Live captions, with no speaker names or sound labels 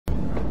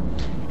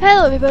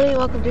Hello everybody,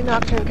 welcome to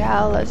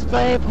NocturnKal. Let's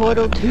play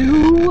Portal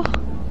 2.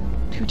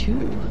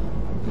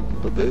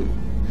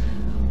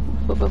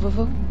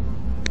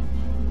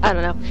 I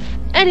don't know.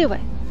 Anyway,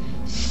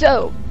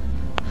 so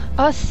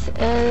us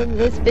and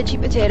this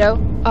bitchy potato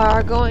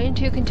are going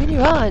to continue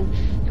on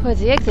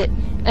towards the exit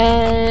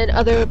and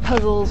other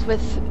puzzles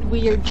with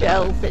weird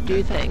gels that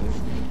do things.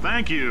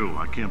 Thank you.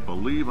 I can't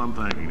believe I'm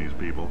thanking these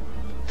people.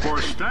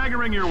 For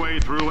staggering your way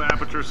through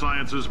Aperture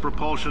Science's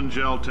propulsion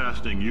gel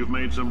testing, you've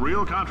made some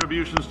real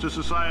contributions to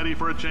society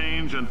for a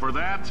change, and for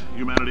that,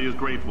 humanity is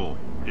grateful.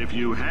 If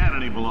you had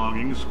any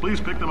belongings,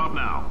 please pick them up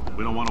now.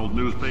 We don't want old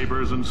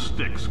newspapers and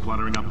sticks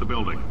cluttering up the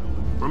building.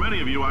 For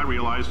many of you, I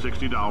realize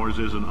 $60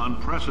 is an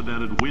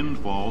unprecedented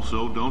windfall,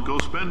 so don't go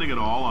spending it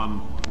all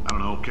on, I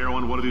don't know,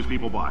 Carolyn, what do these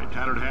people buy?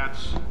 Tattered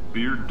hats?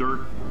 Beard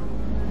dirt?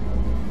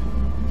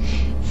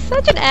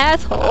 Such an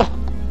asshole.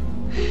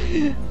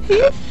 He's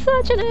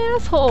such an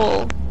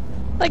asshole.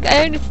 Like,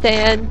 I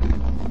understand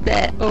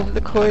that over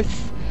the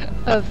course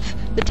of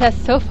the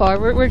test so far,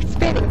 we're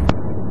spanning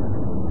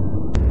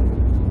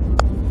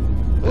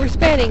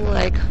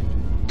like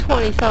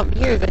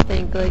 20-something years, I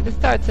think. Like, this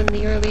starts in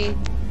the early,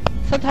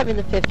 sometime in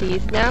the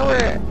 50s. Now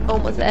we're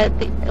almost at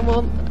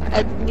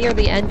near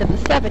the end of the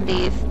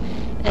 70s,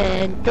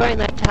 and during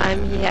that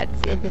time he had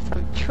into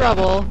some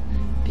trouble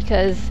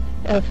because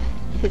of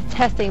his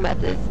testing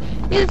methods.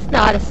 It's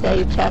not a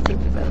safe testing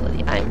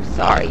facility. I'm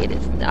sorry, it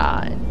is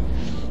not.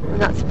 I'm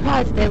not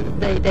surprised that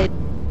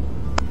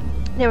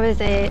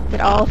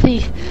that all the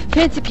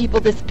fancy people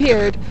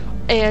disappeared,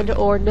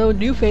 or no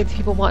new fancy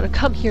people want to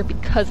come here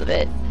because of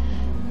it.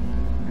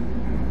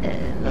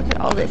 And look at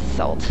all this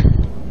salt.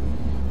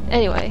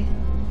 Anyway,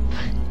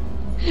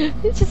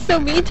 it's just so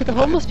mean to the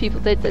homeless people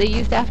that they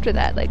used after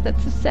that. Like,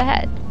 that's so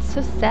sad. It's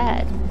so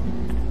sad.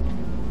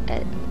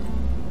 And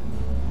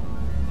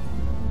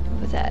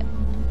what was that?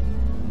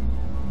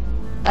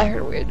 I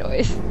heard a weird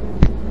noise.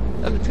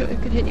 I'm just gonna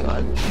continue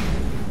on.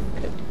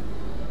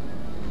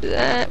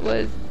 That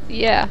was,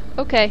 yeah,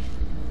 okay.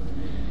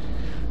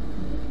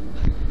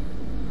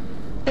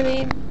 I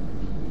mean,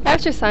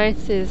 Aperture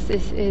Science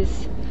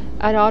is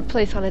an odd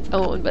place on its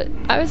own, but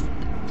I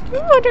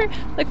wonder,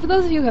 like, for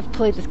those of you who have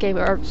played this game,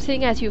 or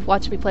seeing as you've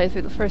watched me play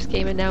through the first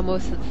game and now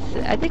most of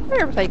the, I think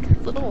we're like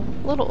little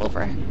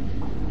over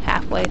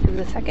halfway through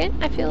the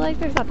second. I feel like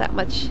there's not that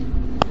much.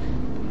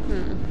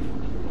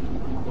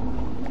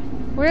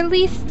 We're at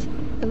least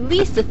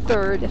a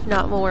third, if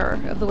not more,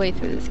 of the way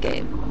through this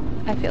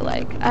game. I feel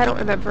like. I don't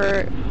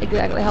remember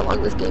exactly how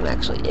long this game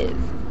actually is.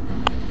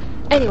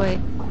 Anyway,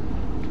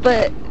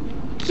 but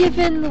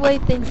given the way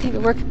things seem to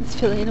work in this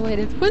facility in a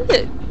way, wouldn't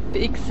it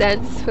make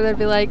sense for there to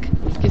be like,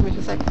 excuse me for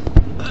a sec.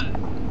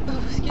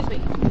 Oh, excuse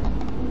me.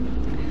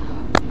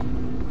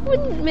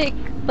 Wouldn't it make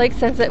like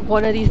sense that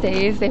one of these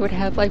days they would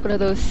have like one of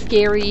those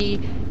scary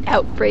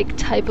outbreak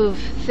type of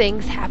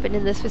things happen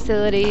in this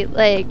facility?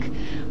 Like,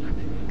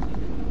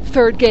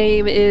 third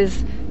game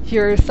is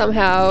you're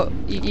somehow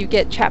you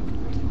get trapped,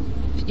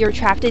 you're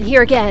trapped in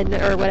here again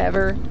or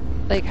whatever.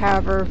 Like,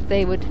 however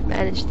they would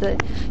manage to,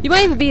 you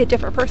might even be a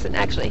different person.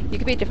 Actually, you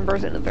could be a different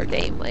person in the third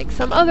game, like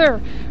some other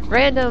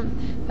random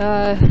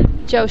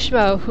Joe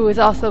Schmo who has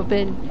also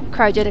been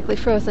cryogenically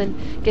frozen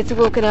gets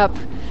woken up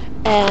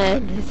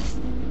and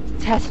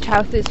has to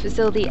travel through this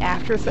facility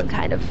after some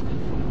kind of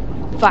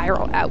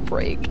viral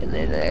outbreak, and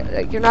then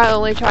like, you're not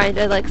only trying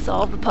to like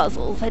solve the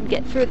puzzles and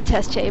get through the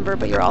test chamber,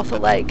 but you're also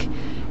like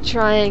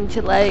trying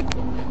to like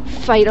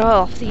fight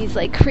off these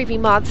like creepy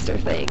monster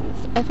things.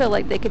 I feel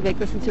like they could make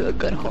this into a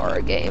good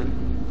horror game.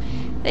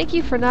 Thank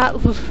you for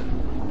not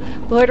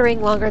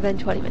loitering longer than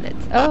 20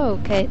 minutes. Oh,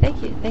 okay,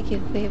 thank you.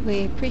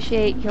 We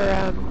appreciate your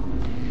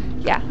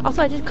yeah.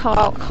 Also, I did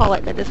call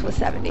it that this was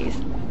 70s.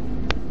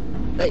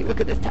 Like, look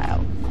at this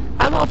tile.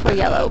 I'm all for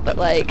yellow, but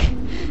like,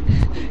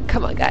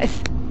 come on,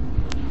 guys.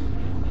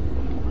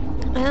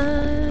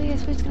 I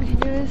guess we're just gonna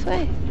continue this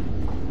way.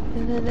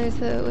 And then there's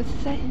a, what's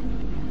it say?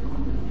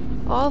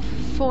 All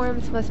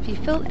forms must be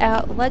filled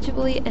out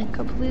legibly and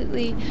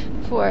completely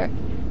before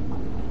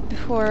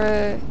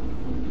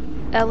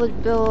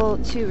eligible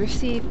to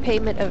receive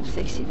payment of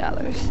 $60.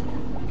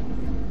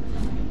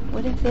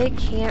 What if they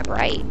can't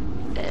write?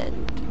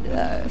 And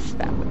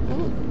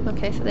ooh,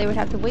 okay, so they would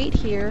have to wait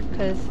here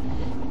because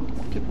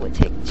people would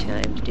take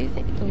time to do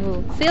things.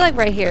 Ooh. See, like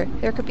right here,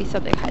 there could be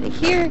something hiding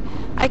here.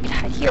 I could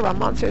hide here while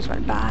monsters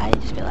run by.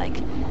 Just be like,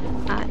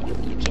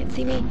 you can't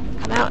see me.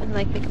 Come out and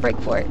like make a break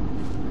for it,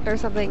 or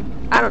something.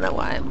 I don't know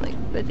why I'm like,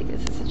 I think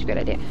this is such a good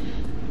idea.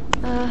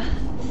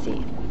 Let's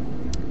see.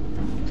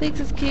 Please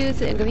excuse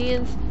the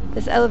inconvenience.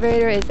 This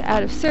elevator is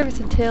out of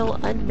service until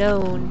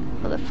unknown.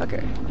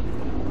 Motherfucker.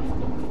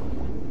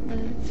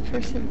 This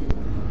person.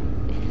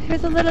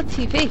 Here's a little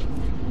TV.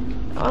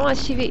 I want to watch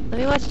TV. Let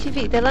me watch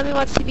TV. They let me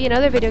watch TV in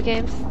other video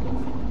games.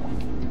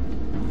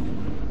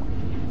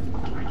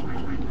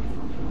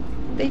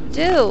 They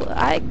do.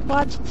 I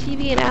watch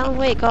TV in Alan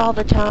Wake all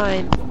the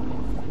time.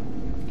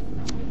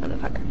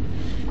 Motherfucker.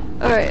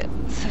 Alright,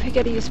 so we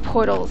gotta use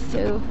portals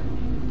to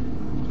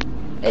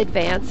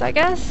advance, I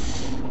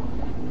guess.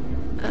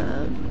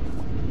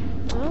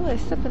 Oh,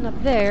 there's something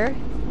up there.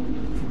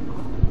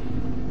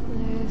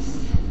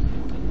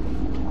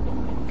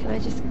 Can I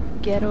just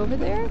get over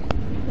there?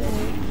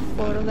 And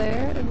portal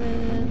there, and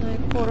then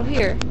like portal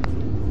here.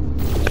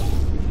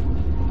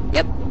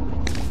 Yep.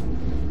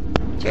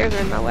 Chairs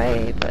are in my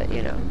way, but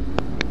you know.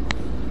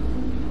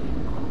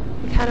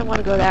 I kind of want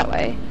to go that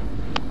way.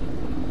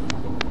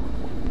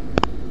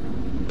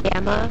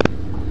 Gamma.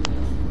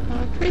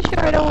 I'm pretty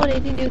sure I don't want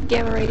anything to do with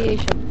gamma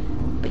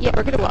radiation. But yeah,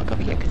 we're gonna walk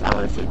over here because I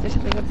want to see if there's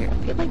something up here. I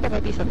feel like there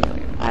might be something over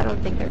here. I don't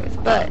think there is,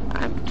 but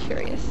I'm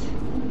curious.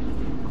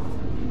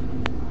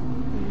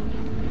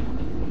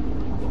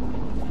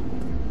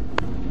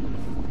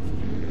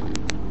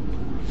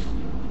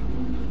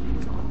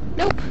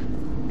 Nope.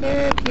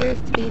 There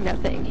appears to be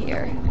nothing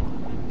here.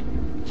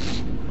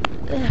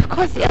 Of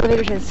course the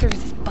elevator to the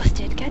surface is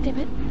busted. God damn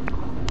it.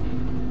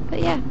 But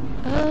yeah,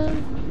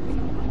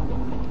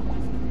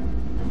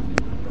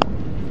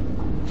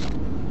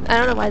 I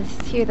don't know why this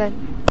is here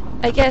then.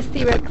 I guess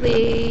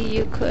theoretically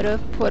you could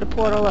have put a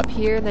portal up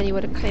here and then you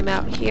would have come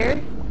out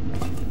here.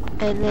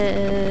 And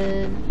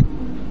then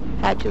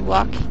had to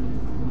walk.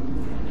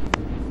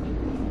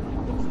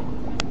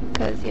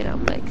 Because, you know,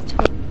 like...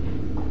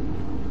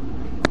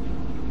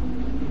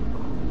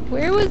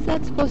 Where was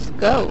that supposed to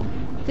go?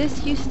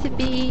 This used to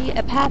be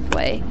a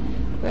pathway.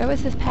 Where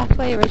was this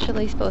pathway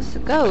originally supposed to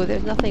go?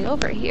 There's nothing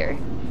over here.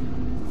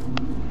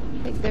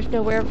 Like, there's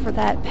nowhere for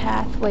that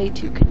pathway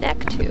to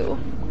connect to.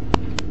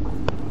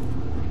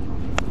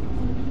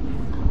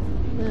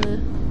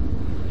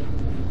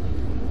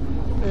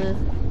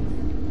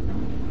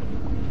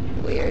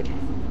 Weird.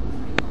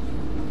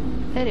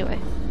 Anyway.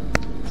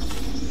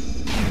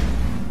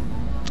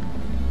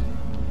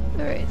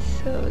 Alright,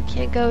 so we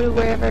can't go to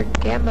wherever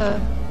Gamma...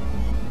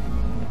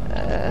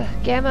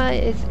 Gamma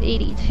is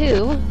 82,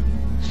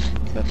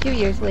 so a few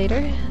years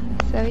later.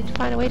 So we need to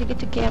find a way to get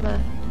to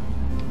Gamma.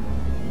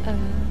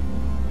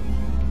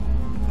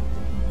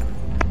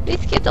 We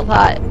skipped a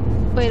lot.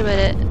 Wait a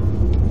minute.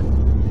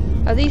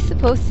 Are these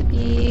supposed to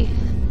be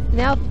in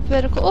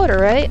alphabetical order,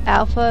 right?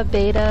 Alpha,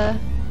 beta,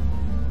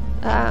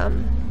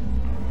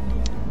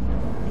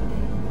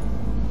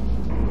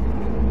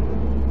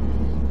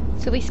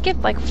 so we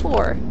skipped like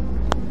 4.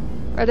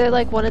 Are there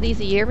like one of these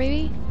a year,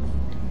 maybe?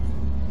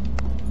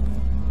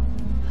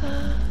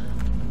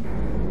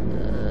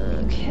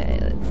 Okay,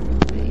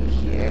 let's see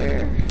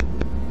here.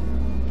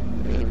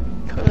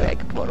 Clearly I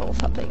could portal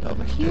something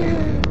over here.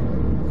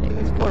 Maybe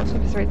there's portal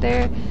surface right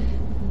there.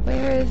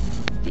 Where is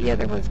the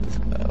other one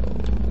supposed to go?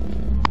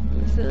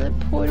 Is it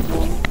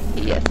portable?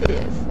 Yes, it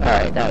is.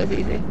 Alright, that was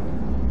easy.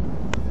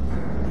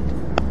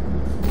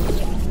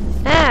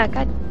 Ah,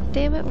 god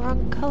damn it,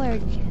 wrong color.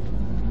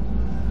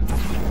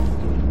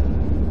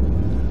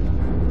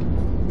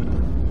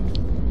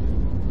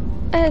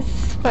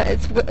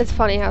 It's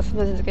funny how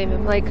sometimes in this game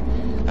I'm like,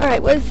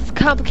 alright, what is this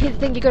complicated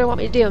thing you're gonna want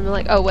me to do? And I'm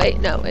like, oh wait,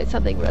 no, it's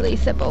something really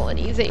simple and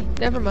easy.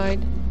 Never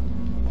mind.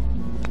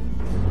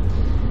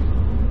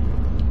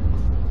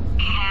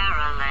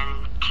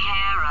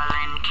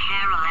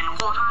 Carolyn,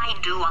 why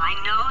do I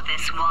know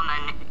this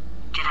woman?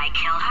 Did I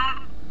kill her?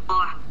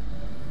 Or...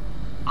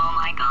 Oh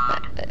my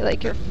god.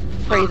 Like, your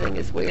phrasing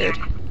is weird.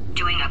 You're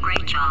doing a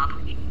great job.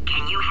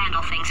 Can you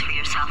handle things for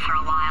yourself for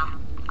a while?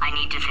 I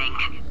need to think.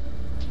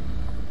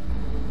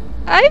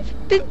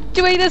 I've been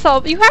doing this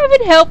all. You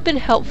haven't been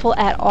helpful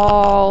at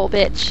all,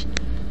 bitch.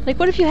 Like,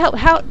 what if you help?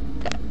 How?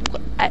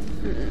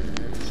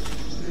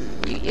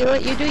 You know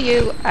what? You do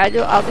you.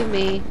 I'll do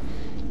me,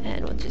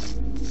 and we'll just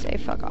say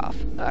fuck off.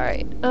 All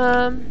right.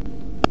 Alright.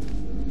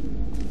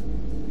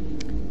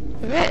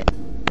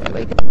 There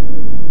we go.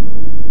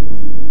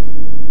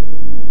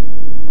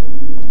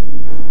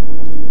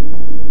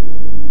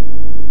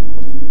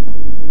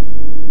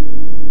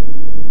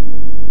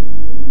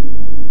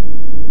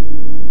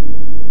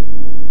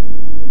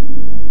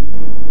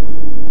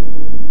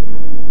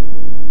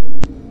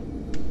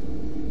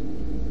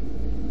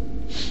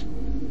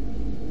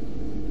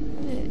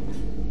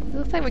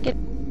 Looks like we're getting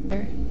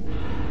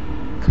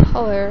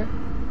color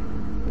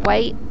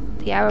white.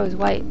 The arrow is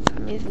white, so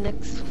that means the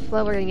next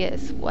flow we're gonna get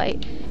is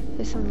white.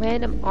 There's some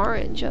random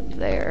orange up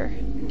there.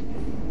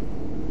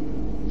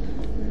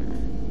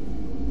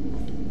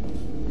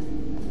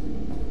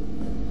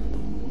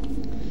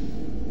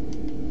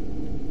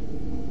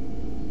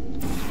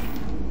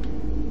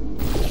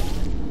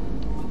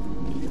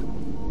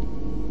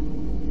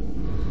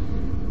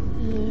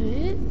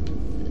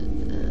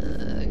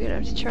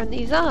 Turn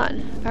these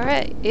on.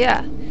 Alright,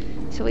 yeah.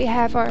 So we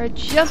have our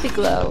jumpy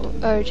glow,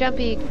 or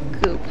jumpy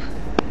goop.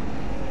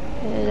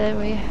 And then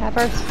we have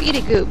our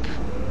speedy goop.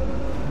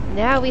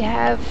 Now we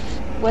have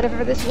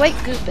whatever this white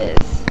goop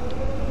is.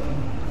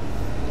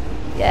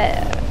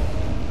 Yeah.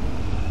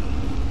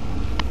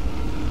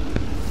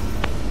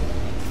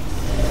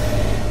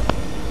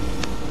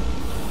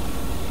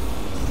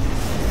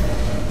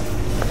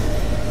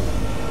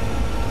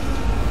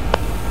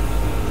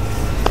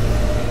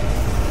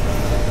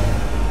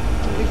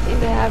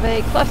 Have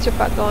a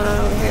clusterfuck going on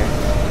over here.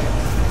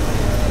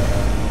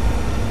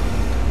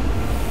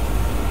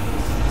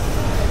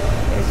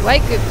 There's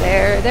white goop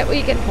there that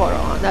we can portal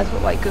on. That's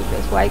what white goop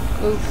is. White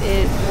goop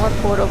is more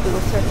portable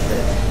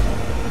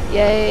surfaces.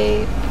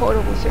 Yay,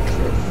 portable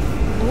surfaces.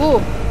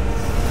 Woo!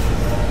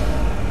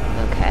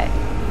 Okay.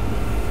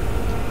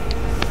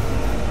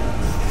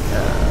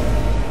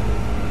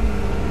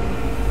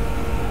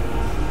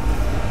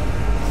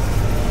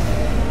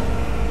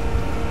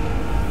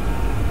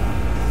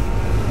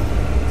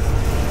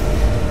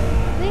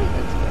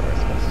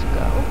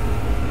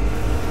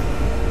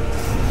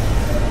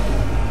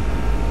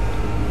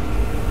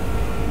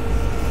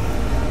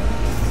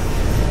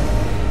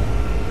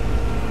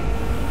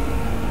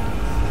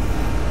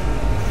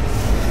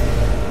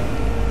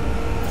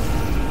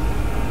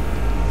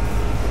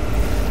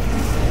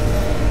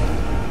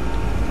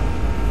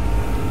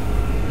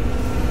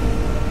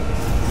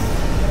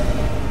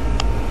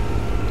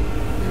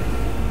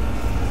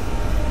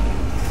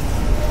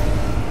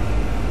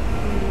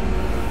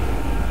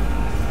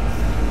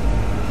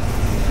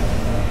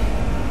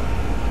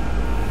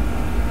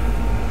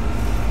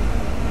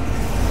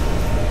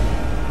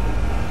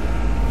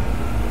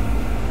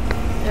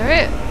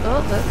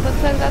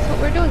 Looks like that's what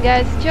we're doing,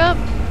 guys. Jump!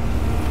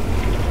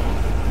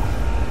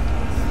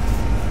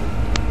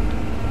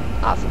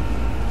 Awesome.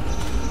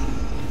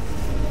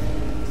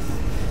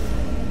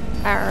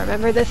 I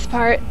remember this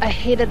part. I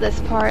hated this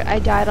part. I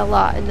died a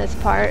lot in this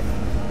part.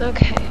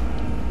 Okay.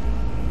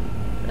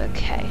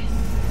 Okay.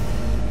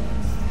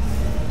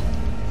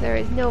 There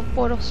is no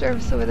portal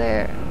service over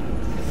there.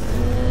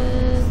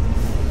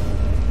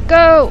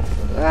 Go!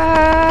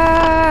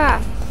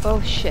 Ah!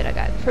 Oh shit, I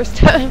got it first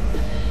time.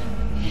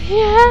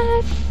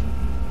 Yes!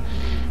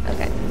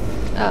 Okay.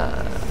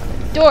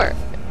 Door.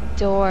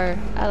 Door.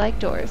 I like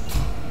doors.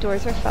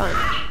 Doors are fun.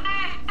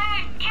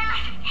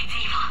 It's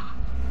evil.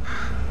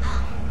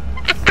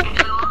 It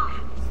flew off.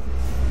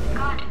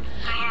 Good.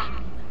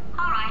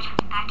 Alright,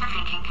 back to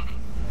thinking.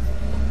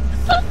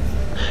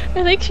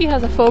 I think she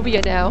has a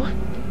phobia now.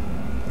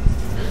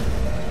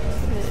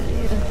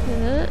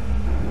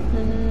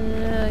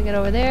 Get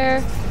over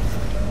there.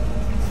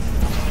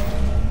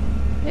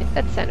 Right,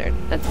 that's centered.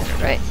 That's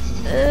centered, right?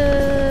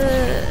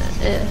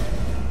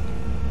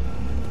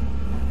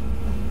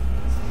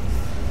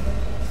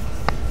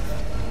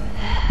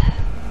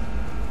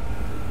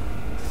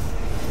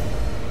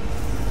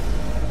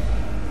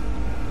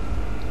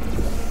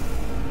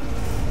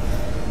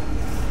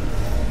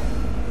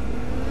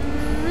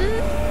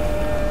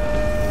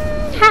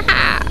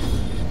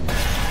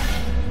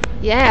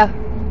 Yeah.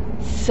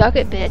 Suck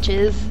it,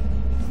 bitches.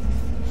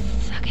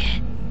 Suck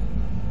it.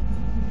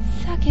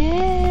 Suck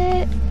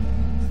it.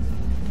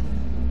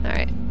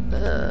 Alright.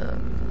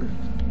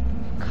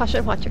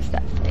 Caution, watch your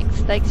step.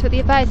 Thanks. Thanks for the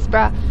advice,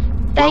 brah.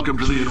 Welcome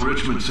to the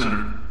Enrichment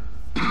Center.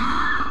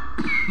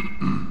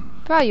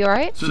 Brah, you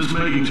alright? Since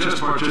making test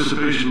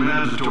participation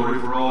mandatory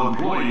for all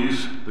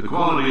employees, the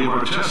quality of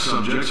our test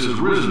subjects has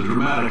risen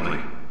dramatically.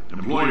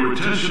 Employee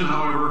retention,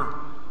 however,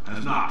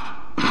 has not.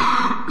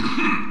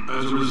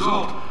 As a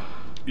result,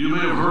 you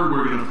may have heard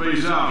we're going to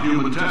phase out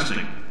human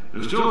testing.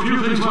 There's still a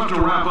few things left to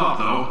wrap up,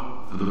 though.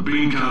 The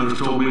bean counters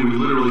told me we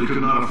literally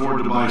could not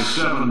afford to buy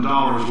 $7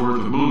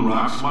 worth of moon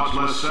rocks, much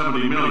less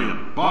 70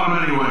 million. Bought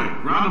them anyway.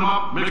 Ground them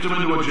up, mixed them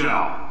into a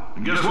gel.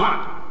 And guess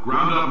what?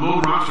 Ground up moon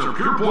rocks are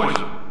pure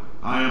poison.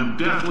 I am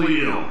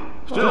deathly ill.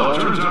 Still,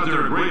 it turns out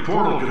they're a great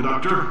portal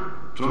conductor.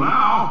 So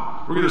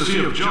now, we're going to see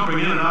if jumping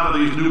in and out of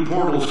these new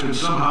portals can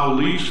somehow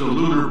leach the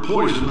lunar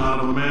poison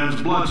out of a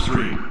man's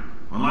bloodstream.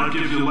 When life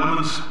gives you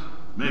lemons,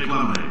 make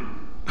lemonade.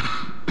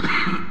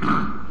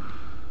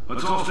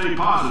 Let's all stay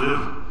positive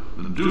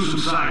and do some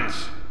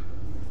science.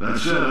 That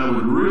said, I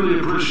would really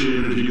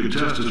appreciate it if you could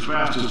test as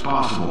fast as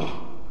possible.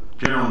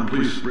 Carolyn,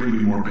 please bring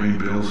me more pain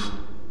pills.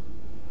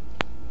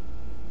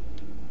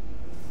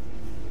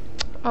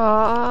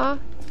 Aww.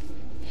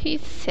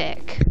 He's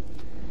sick.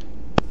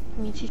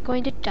 Means he's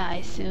going to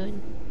die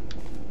soon.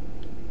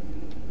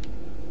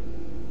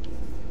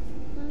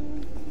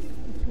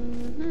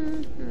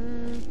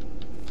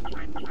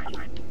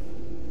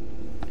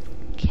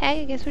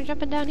 Okay, I guess we're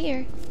jumping down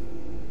here.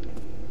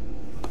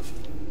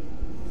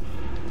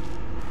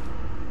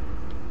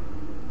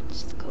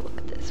 Just go look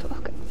at this.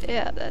 Okay.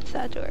 Yeah, that's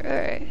that door.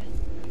 Alright.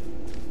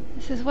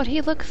 This is what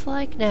he looks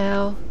like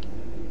now.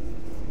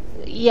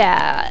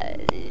 Yeah.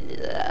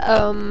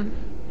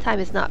 Time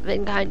has not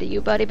been kind to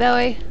you, buddy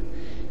boy.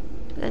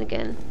 Then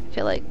again, I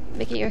feel like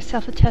making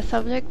yourself a test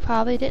subject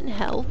probably didn't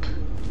help.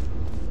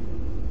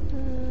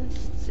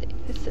 Let's see,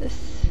 what's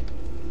this?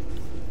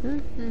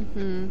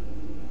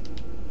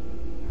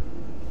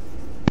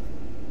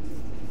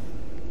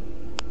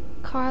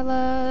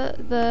 Carla,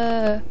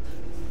 the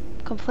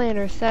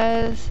complainer,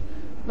 says,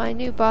 my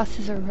new boss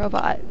is a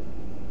robot.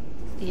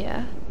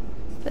 Yeah.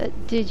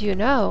 But did you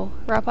know?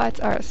 Robots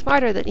are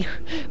smarter than you.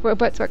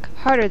 Robots work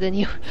harder than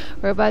you.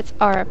 Robots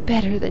are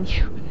better than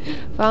you.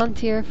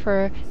 Volunteer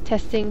for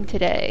testing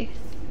today.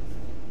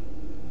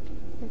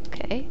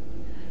 Okay.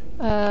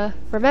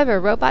 Remember,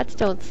 robots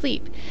don't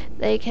sleep.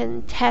 They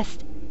can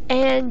test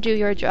and do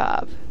your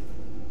job.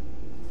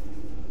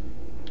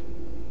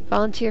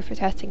 Volunteer for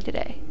testing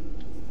today.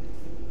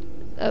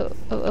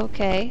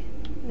 okay.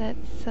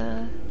 That's,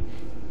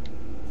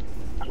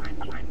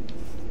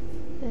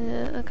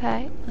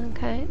 okay.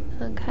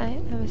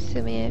 I'm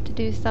assuming I have to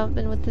do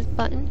something with this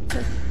button.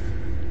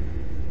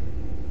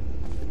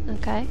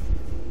 Okay.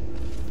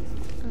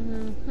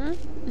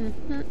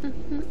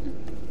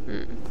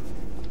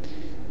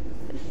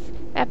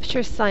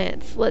 Aperture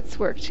science. Let's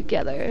work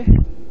together.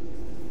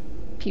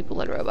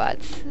 People and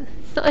robots.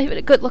 It's not even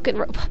a good looking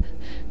robot.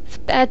 It's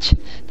badge.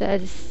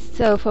 That is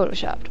so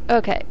photoshopped.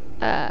 Okay.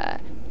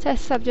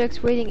 Test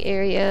subjects, waiting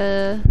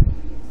area.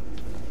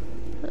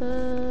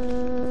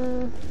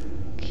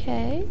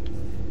 Okay.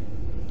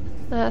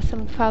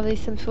 Probably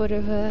some sort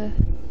of a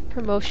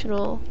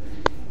promotional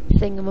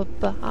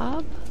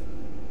thingamabob.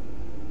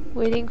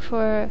 Waiting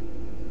for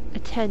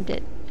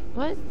attendant.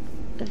 What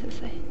does it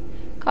say?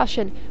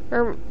 Caution.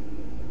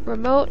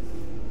 Remote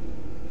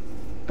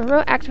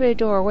activated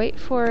door. Wait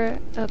for...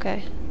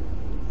 Okay.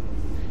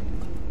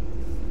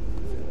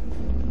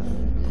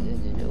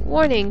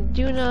 Warning.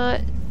 Do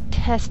not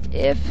test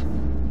if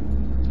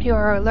you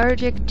are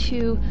allergic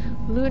to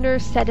lunar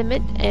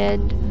sediment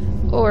and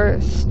or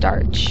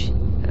starch.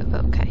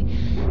 Okay.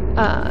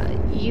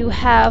 You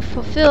have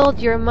fulfilled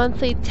your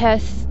monthly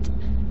test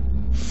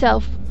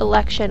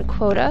self-election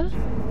quota.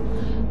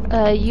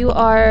 You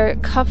are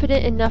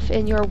confident enough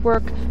in your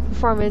work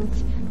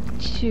performance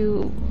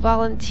to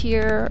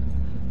volunteer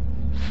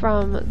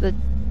from the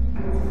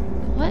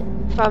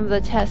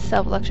test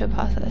self-election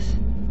process.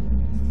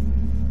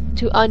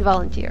 To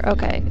unvolunteer.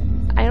 Okay.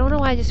 I don't know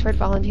why I just read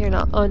volunteer,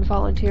 not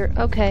unvolunteer.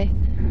 Okay.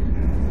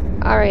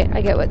 Alright,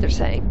 I get what they're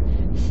saying.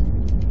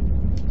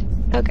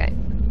 Okay.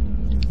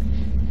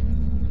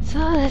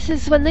 So this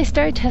is when they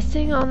start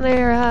testing on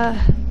their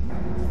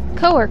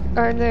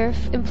their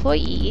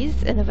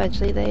employees, and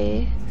eventually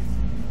they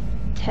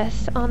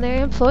test on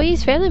their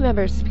employees' family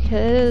members,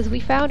 because we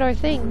found our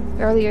thing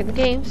earlier in the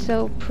game,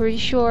 so pretty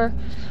sure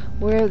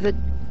we're the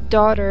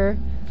daughter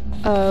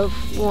of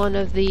one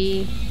of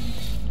the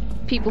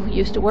people who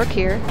used to work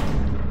here.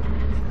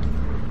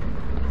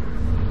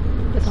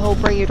 With the whole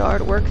bring your daughter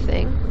to work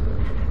thing.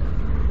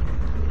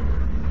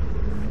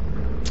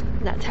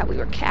 And that's how we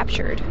were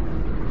captured.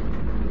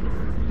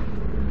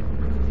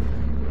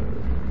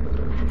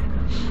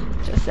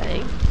 Just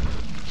saying.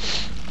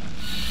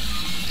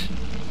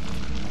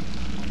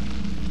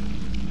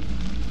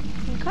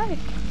 Okay.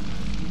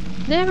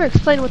 They never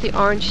explained what the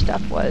orange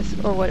stuff was,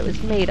 or what it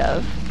was made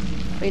of.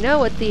 We know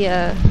what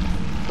the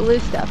blue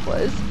stuff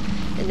was,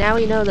 and now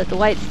we know that the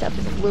white stuff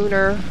is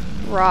lunar,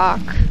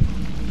 rock,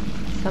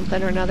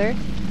 something or another.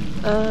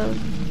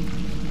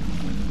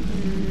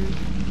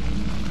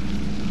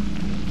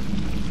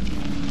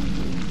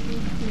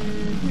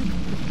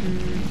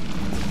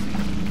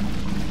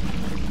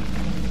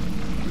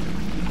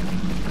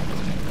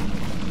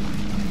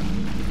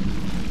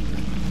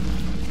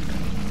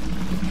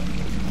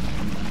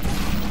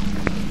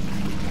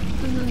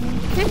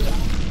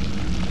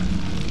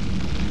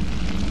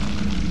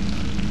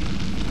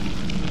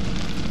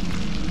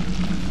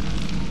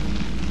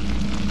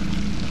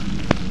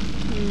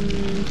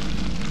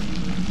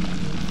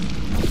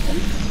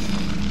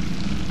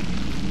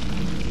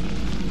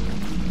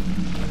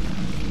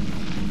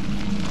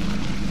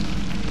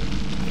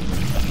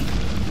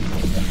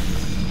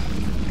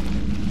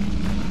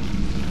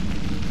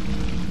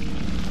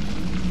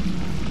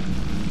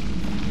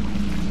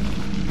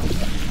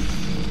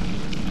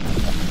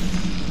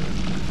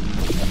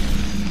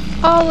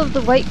 All of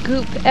the white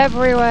goop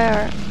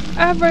everywhere.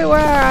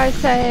 Everywhere, I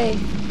say.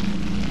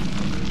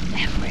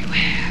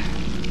 Everywhere.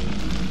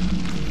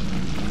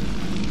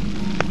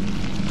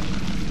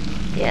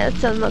 Yeah, that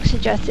doesn't look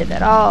suggestive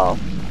at all.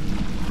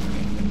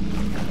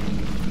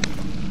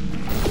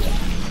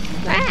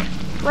 Ah!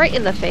 Right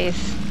in the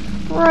face.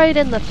 Right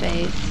in the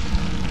face.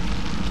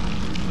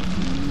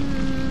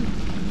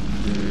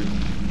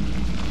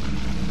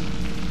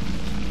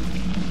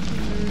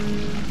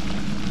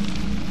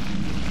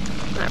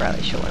 Not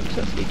really sure what I'm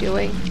supposed to be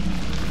doing.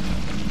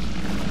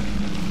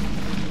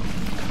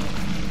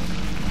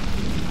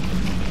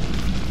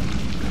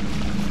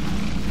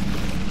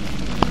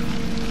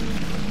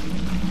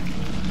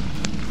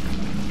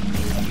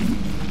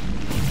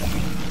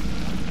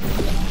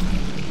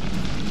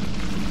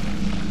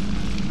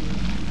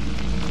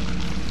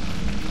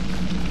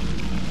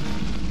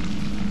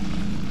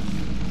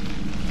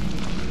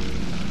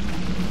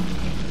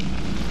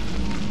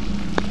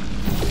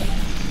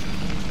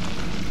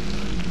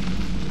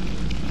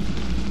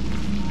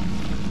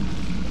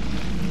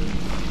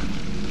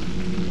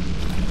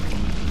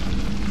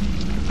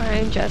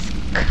 I'm just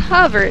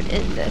covered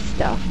in this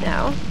stuff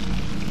now.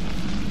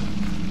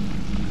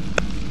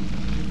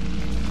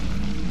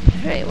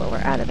 Alright, well, we're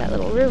out of that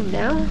little room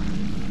now.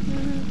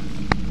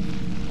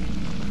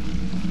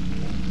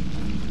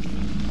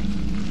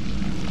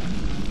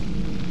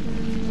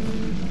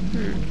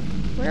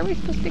 Where are we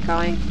supposed to be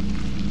going?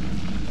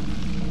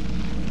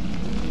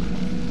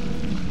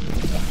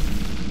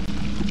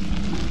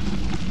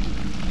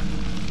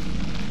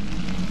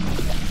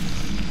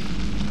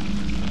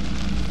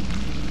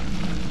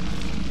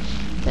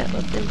 That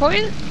looked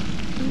important.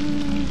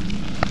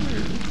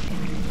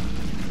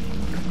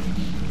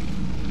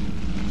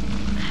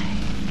 I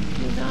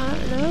do not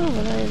know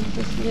what I am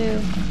supposed to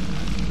do.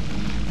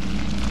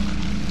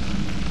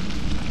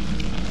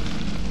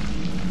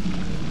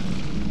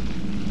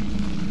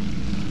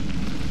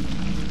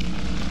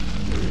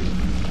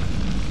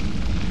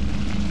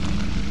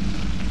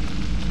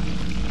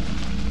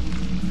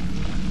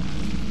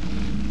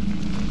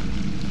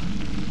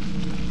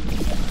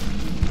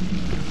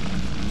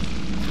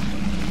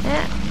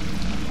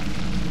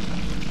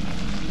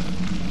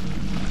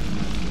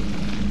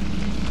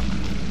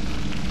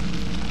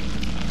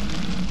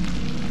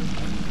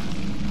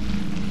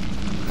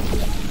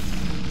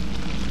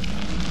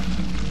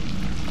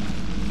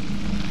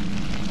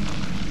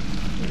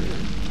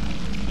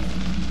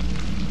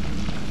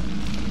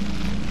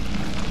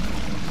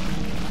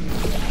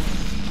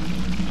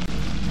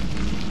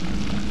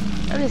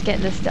 I'm just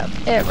getting this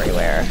stuff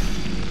everywhere.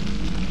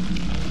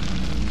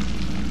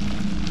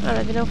 I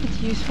don't even know if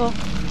it's useful.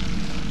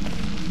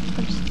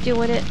 I'm just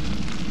doing it.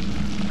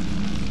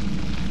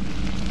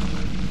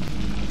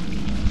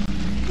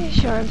 Pretty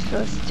sure I'm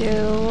supposed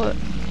to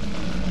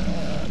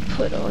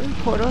put on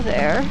portal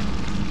there.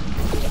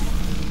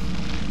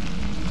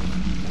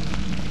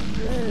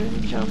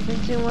 And jump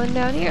into one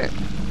down here.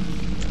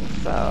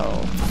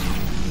 So...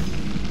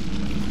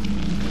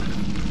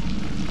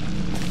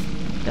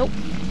 nope.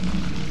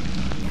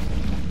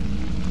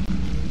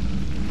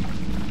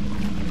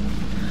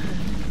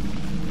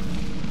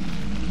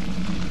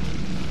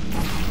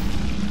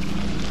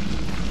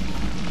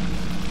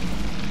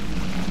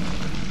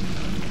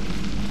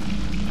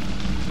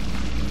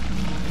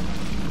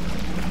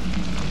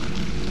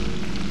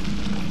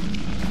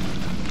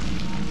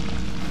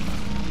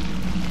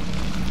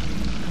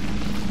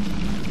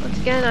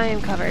 Again, I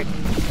am covered.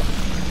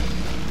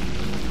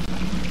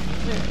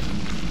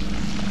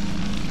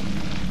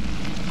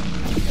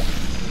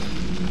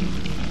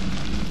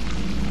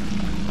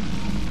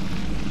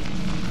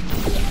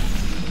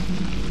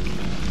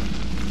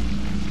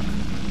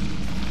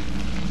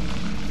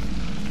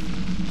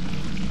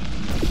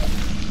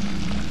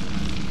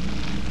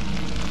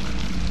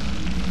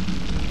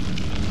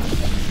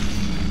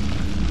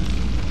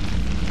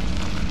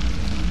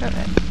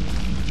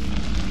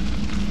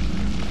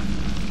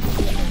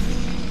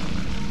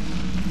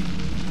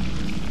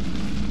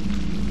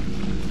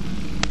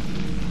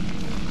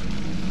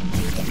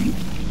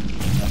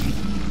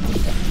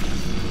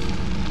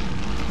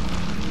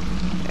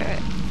 Alright.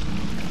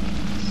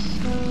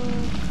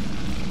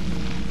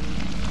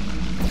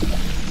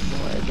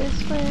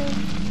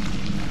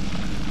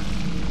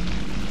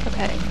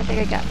 Okay, I think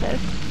I got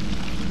this.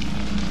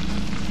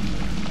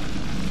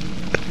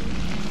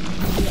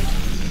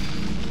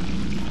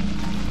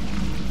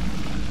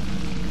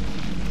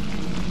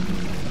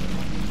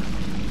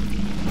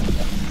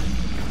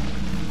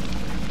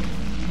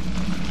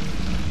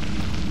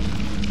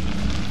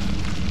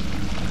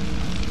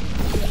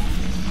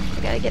 I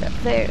gotta get up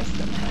there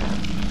somehow.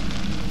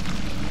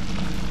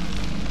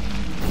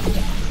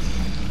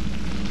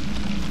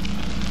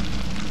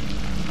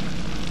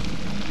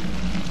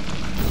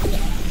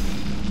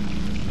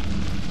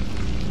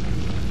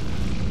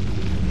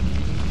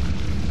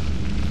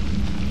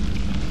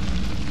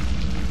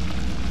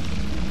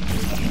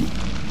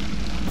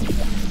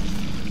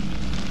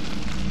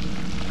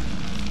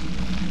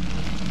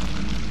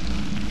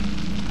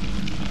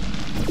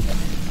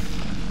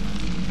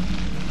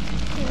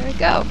 There we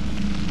go.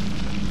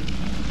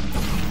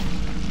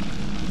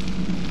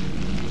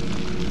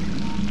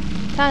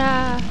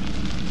 Ta-da!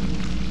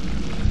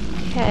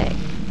 Okay.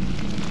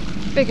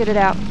 Figured it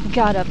out.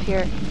 Got up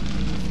here.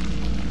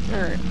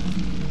 Alright.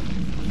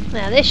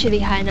 Now this should be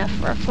high enough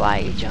for a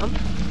fly jump.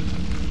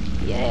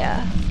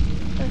 Yeah.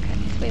 Okay,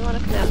 so we want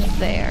to come out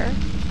there.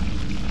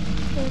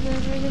 And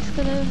then we're just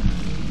gonna...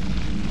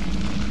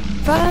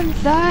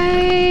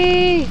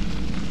 Banzai!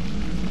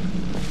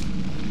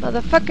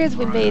 Motherfuckers,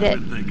 we made it.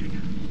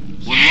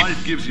 When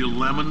life gives you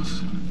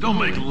lemons, don't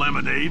make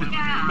lemonade.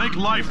 Make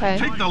life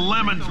take the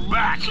lemons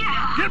back.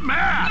 Get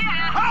mad!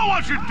 I don't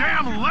want your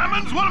damn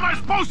lemons! What am I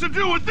supposed to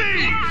do with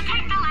these?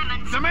 Take the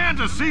lemons. Demand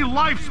to see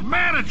life's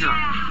manager.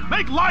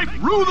 Make life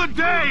rue the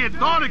day it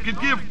thought it could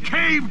give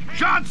Cave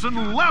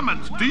Johnson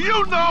lemons. Do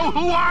you know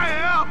who I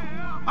am?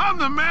 I'm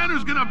the man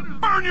who's gonna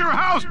burn your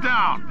house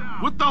down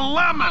with the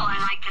lemons. Oh, I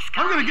like this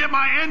guy. I'm gonna get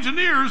my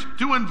engineers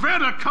to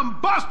invent a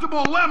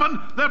combustible lemon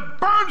that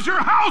burns your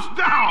house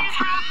down. His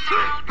house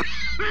down.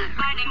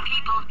 Burning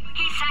people.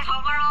 He says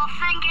what we're all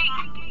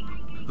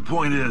thinking. The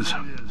point is,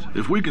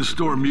 if we can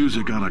store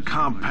music on a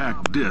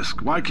compact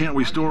disc, why can't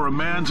we store a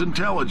man's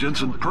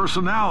intelligence and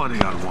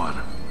personality on one?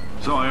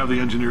 So I have the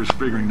engineers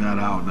figuring that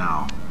out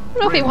now. I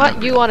don't know if we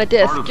want you on a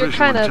disc. You're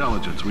kind of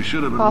intelligence. We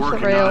should have been off the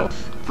working on it rails.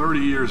 30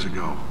 years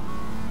ago.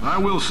 I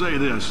will say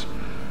this,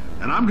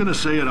 and I'm going to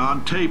say it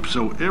on tape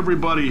so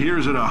everybody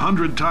hears it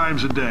 100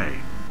 times a day.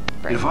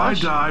 If I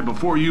die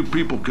before you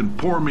people can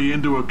pour me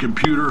into a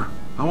computer,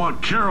 I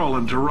want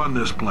Carolyn to run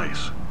this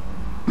place.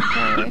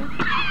 Okay.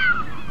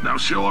 Now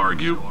she'll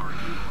argue,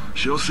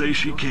 She'll say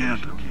she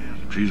can't.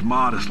 She's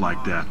modest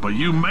like that, but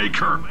you make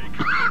her.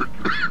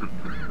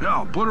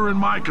 Hell, put her in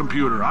my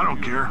computer. I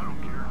don't care.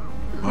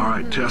 All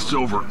right, test's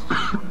over.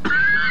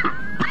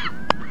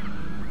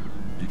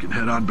 You can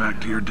head on back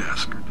to your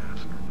desk.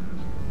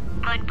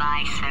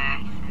 Goodbye, sir.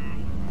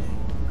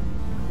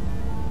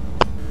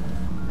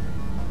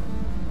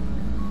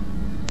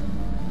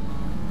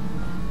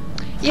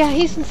 Yeah,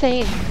 he's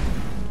insane.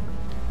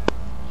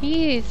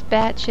 He's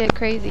batshit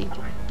crazy.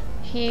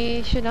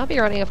 He should not be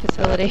running a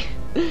facility.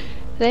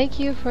 Thank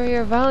you for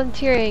your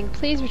volunteering.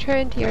 Please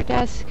return to your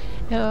desk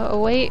and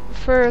await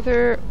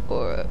further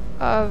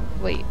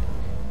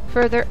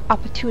further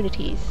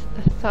opportunities.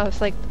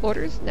 Sounds like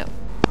orders? No.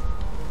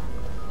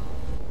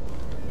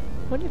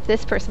 Wonder if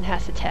this person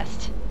has to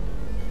test.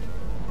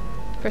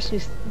 The person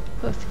who's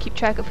supposed to keep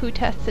track of who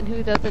tests and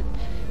who doesn't.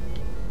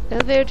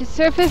 Elevator to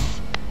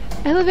surface.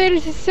 Elevator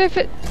to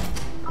surface.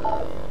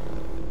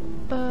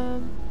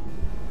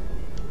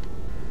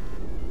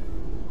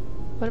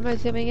 What am I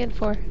zooming in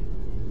for?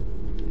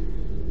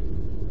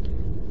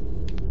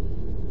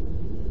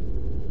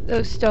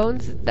 Those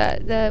stones,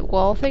 that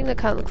wall thing that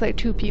kind of looks like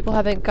two people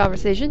having a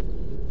conversation.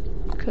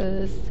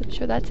 Because I'm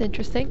sure that's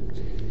interesting.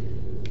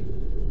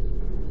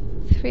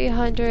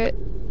 300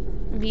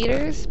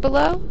 meters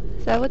below?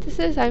 Is that what this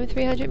is? I'm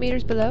 300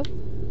 meters below.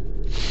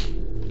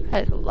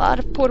 Has a lot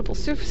of portable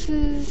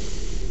surfaces.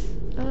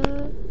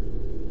 What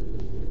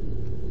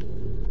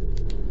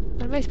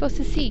am I supposed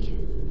to see?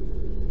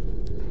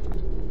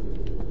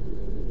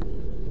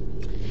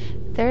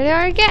 There they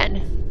are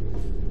again!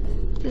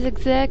 This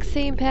exact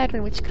same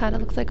pattern, which kind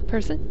of looks like a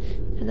person.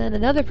 And then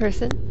another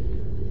person.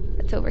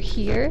 That's over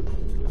here.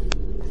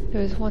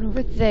 There's one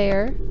over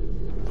there.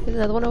 There's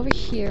another one over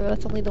here. Well,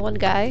 that's only the one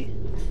guy.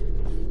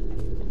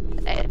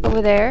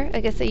 Over there. I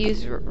guess they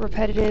use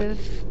repetitive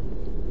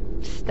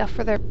stuff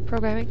for their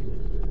programming.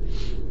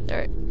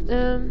 Alright.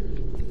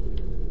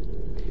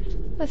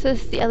 This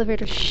is the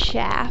elevator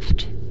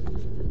shaft.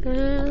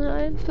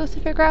 I'm supposed to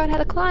figure out how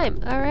to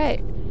climb.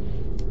 Alright.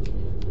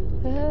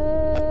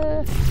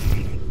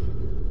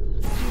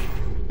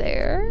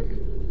 There.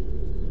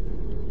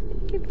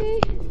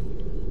 Maybe.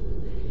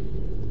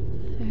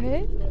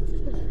 Alright.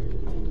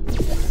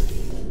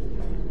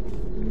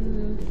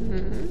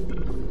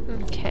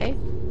 Okay.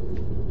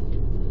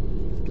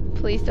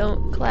 Please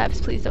don't collapse,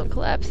 please don't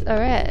collapse.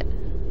 Alright.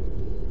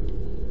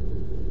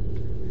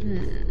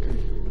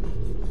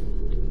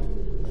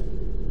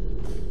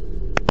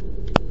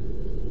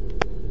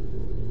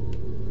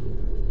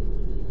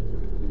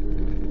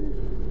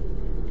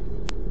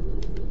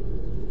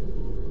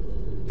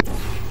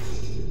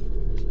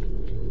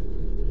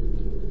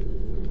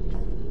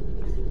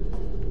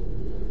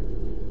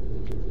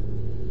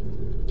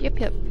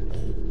 Yep.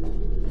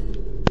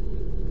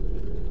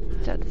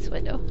 It's out this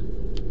window.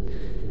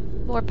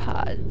 More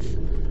pods.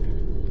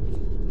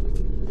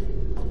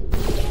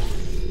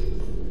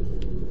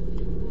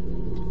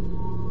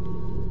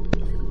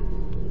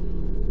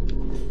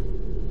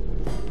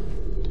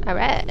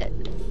 Alright.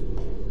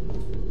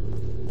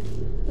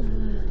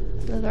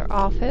 Another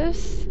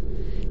office.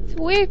 It's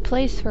a weird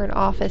place for an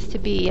office to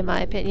be, in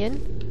my opinion.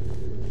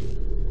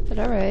 But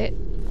alright.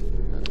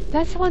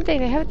 That's the one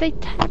thing, they have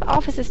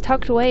offices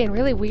tucked away in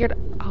really weird,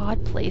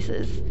 odd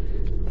places.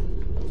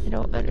 I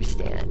don't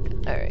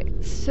understand.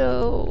 Alright,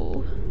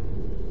 so...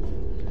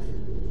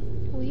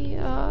 we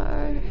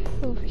are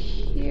over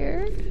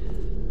here.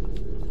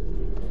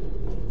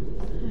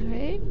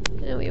 Alright,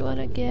 and we want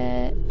to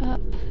get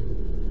up.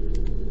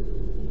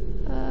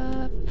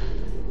 Up.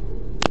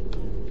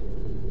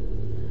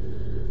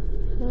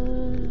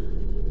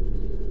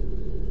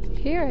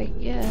 Here, I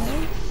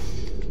guess.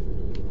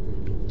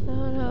 I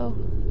don't know.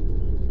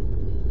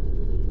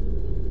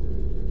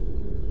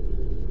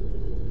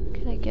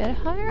 Can I get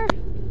higher?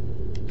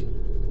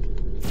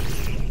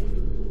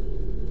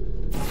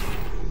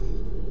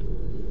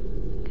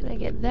 Can I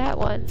get that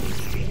one?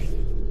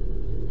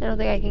 I don't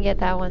think I can get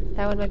that one.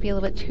 That one might be a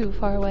little bit too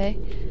far away.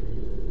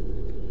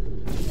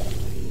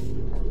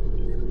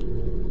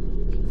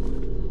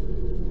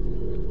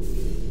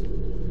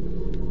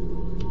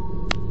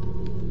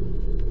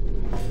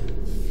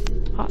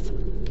 Awesome.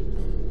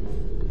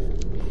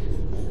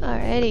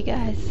 Alrighty,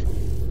 guys.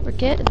 We're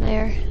getting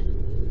there.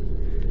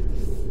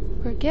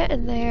 We're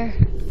getting there.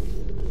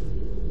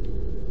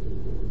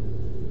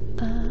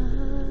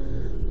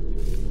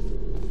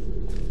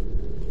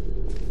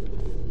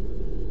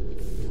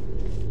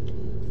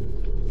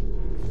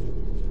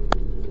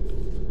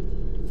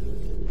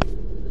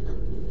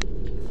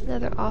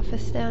 Another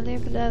office down there,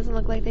 but it doesn't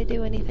look like they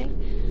do anything.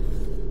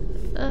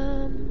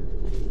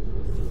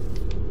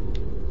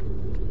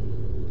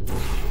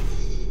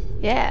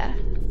 Yeah.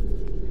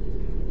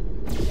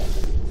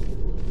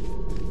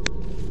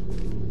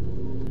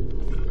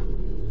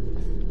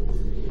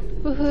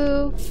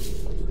 Woohoo!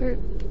 We're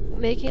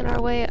making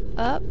our way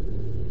up.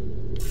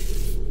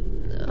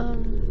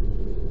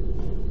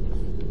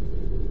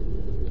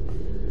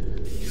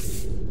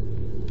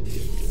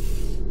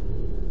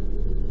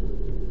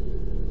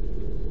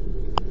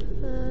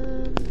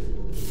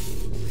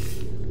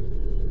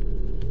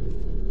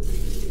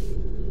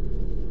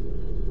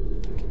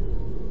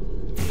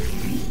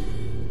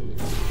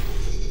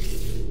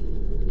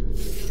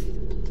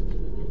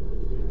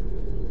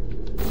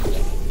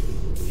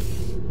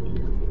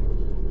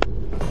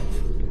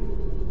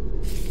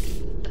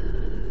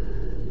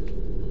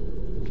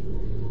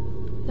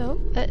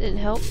 that didn't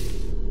help.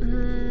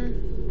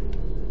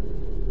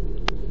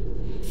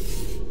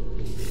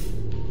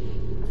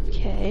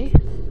 Okay.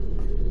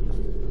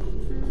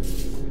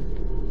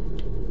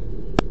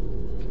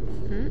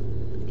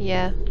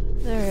 Yeah.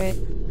 Alright.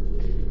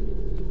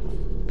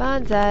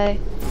 Bonsai.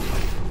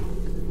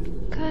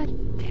 God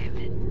damn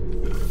it.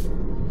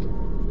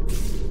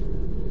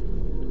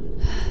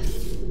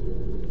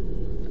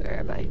 Where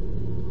am I?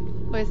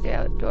 Where's the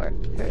outdoor?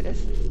 There it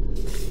is.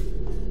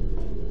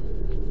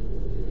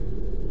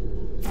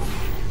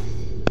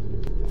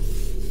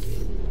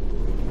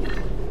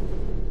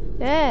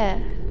 Yeah.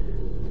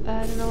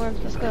 I don't know where I'm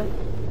supposed to go.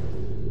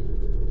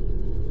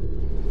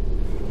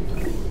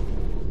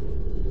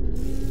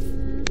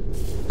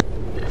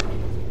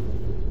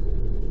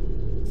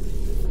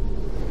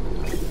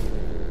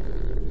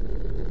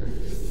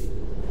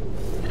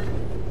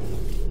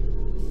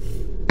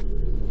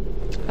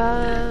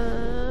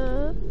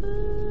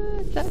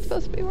 Is that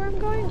supposed to be where I'm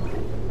going?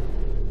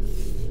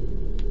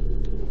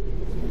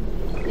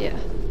 Yeah,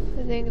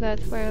 I think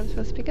that's where I'm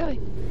supposed to be going.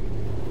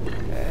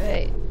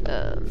 Alright,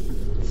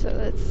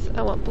 so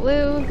I want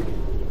blue.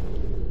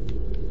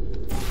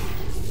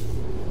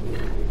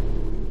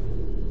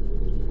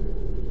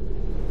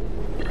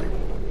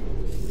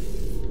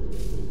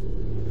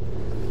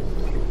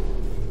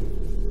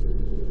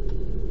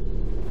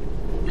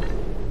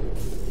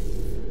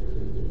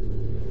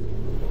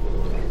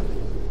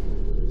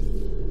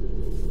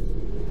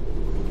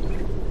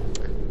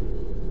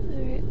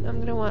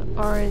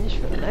 Orange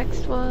for the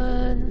next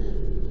one.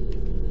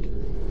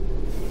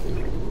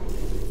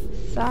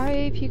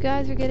 Sorry if you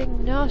guys are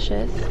getting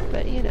nauseous,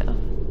 but you know.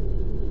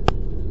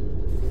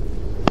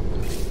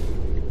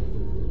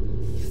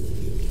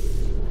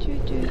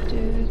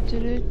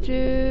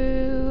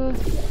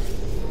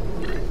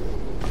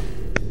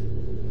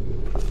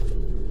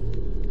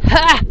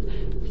 Ha!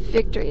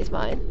 Victory is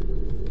mine.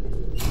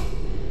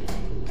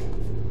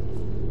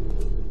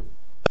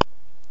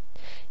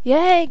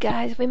 Yay,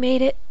 guys, we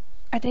made it.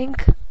 I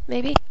think.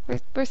 Maybe.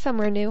 We're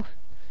somewhere new.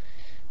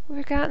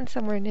 We've gotten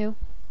somewhere new.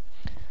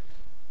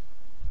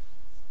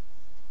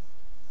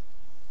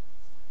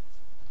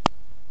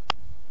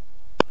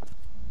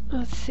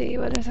 Let's see,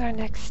 what is our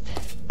next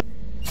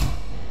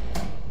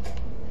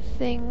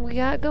thing we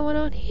got going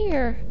on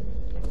here?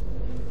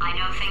 I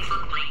know things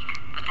look bleak,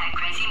 but that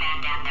crazy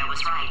man down there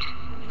was right.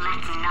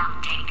 Let's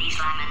not take these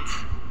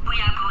lemons. We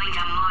are going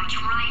to march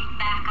right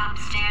back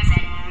upstairs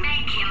and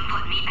make him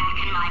put me back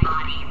in my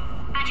body.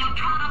 And he'll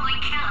probably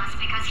kill us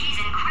because he's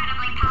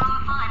incredibly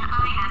powerful and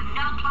I have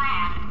no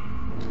plan.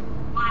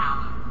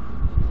 Well,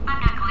 I'm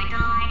not going to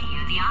lie to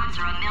you. The odds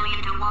are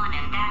 1,000,000 to 1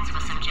 and that's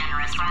with some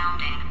generous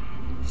rounding.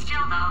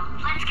 Still though,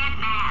 let's get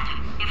mad.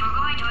 If we're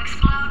going to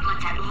explode,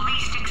 let's at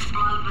least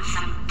explode with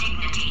some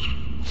dignity.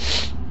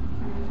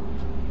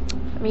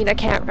 I mean, I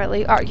can't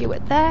really argue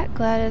with that,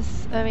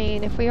 Gladys. I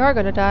mean, if we are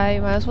gonna die,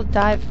 we might as well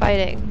die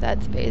fighting.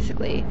 That's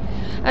basically...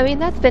 I mean,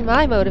 that's been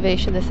my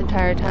motivation this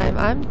entire time.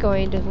 I'm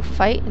going to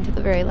fight until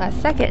the very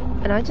last second.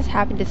 And I just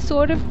happen to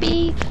sort of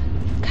be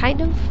kind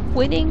of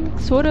winning,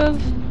 sort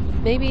of,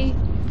 maybe,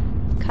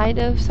 kind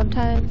of,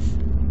 sometimes.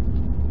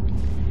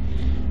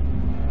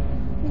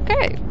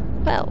 Okay,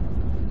 well,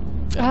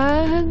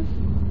 I'm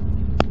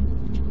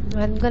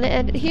gonna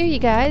end it here, you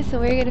guys,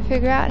 and we're gonna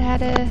figure out how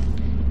to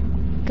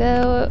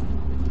go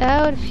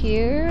out of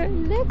here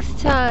next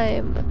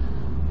time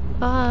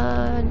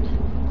on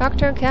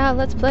NocturnKal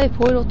Let's Play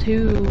Portal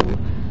 2.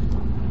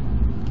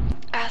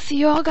 I'll see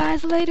you all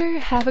guys later.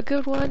 Have a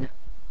good one.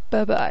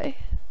 Bye-bye.